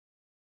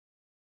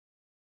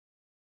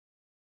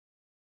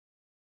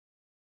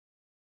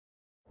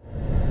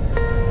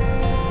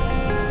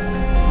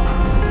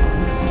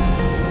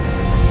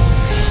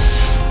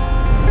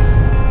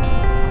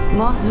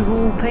Mars is a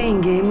role-playing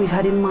game we've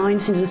had in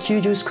mind since the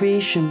studio's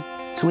creation,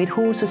 so it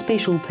holds a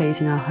special place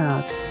in our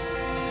hearts.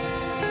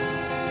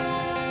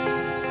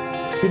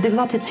 We've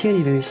developed its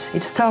universe,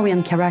 its story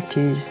and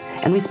characters,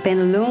 and we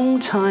spent a long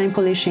time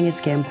polishing its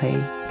gameplay.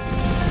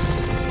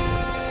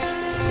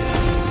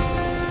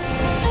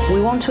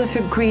 We want to offer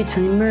a great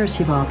and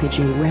immersive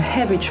RPG where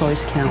every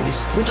choice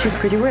counts, which is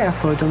pretty rare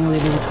for a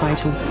downloadable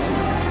title.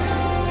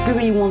 We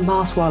really want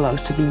Mars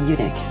Warlocks to be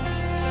unique.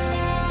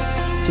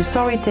 The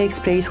story takes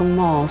place on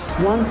Mars,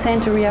 1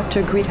 century after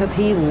a great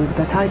upheaval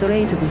that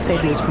isolated the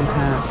settlers from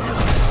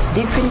Earth.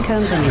 Different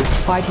companies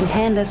fighting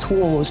endless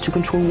wars to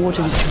control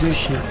water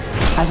distribution,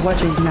 as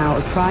water is now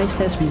a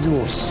priceless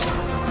resource.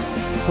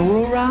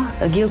 Aurora,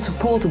 a guild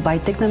supported by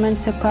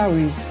technomancer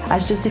powers,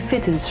 has just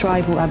defeated its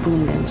rival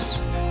Abundance.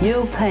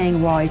 You're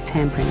playing White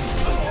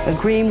Temperance, a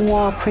grim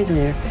war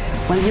prisoner,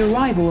 when the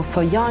arrival of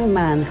a young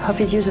man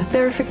offers you the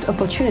perfect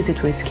opportunity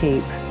to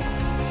escape.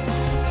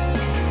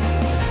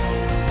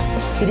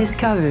 You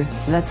discover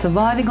that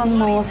surviving on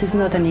Mars is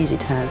not an easy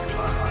task,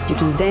 due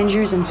to the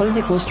dangers and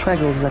political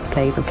struggles that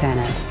plague the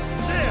planet.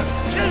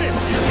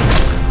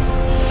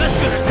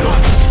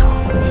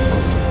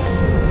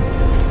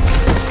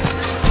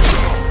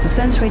 The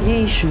sun's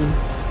radiation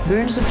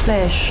burns the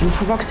flesh and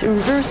provokes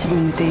irreversible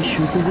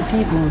mutations in the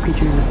people and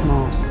creatures of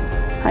Mars.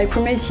 I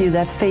promise you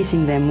that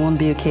facing them won't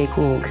be a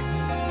cakewalk.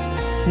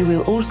 You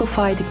will also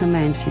fight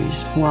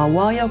technomancers, who are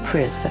warrior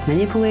priests that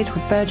manipulate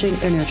with virgin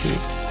energy.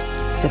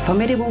 The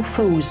formidable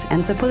foes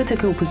and the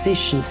political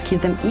positions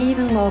give them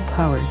even more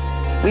power.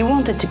 We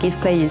wanted to give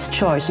players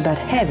choice about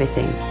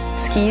everything: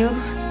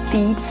 skills,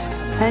 feats,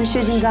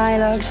 answers in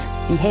dialogues,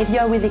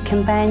 behavior with their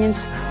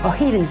companions, or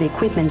even the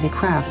equipment they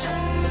craft.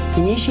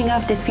 Finishing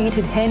off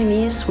defeated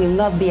enemies will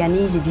not be an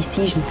easy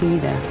decision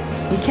either.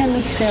 You can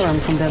loot serum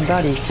from their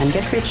body and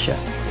get richer,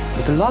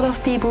 but a lot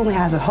of people may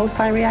have a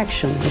hostile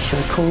reaction if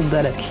you're a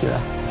cold-blooded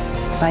killer.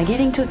 By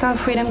giving total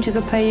freedom to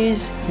the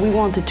players, we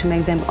wanted to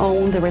make them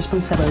own their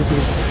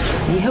responsibilities.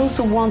 We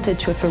also wanted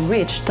to offer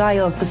rich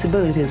dialogue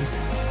possibilities.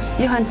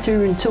 Your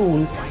answer and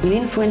tone will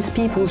influence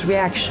people's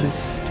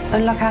reactions,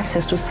 unlock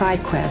access to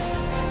side quests,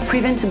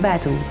 prevent a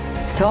battle,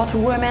 start a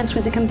romance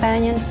with the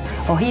companions,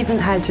 or even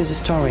alter the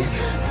story.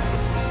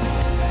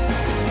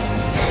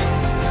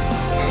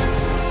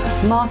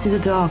 Mars is a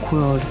dark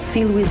world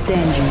filled with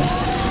dangers,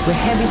 where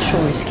every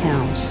choice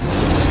counts.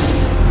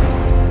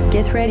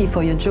 Get ready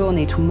for your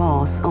journey to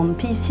Mars on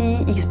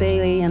PC,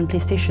 Xbox, and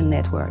PlayStation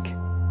Network.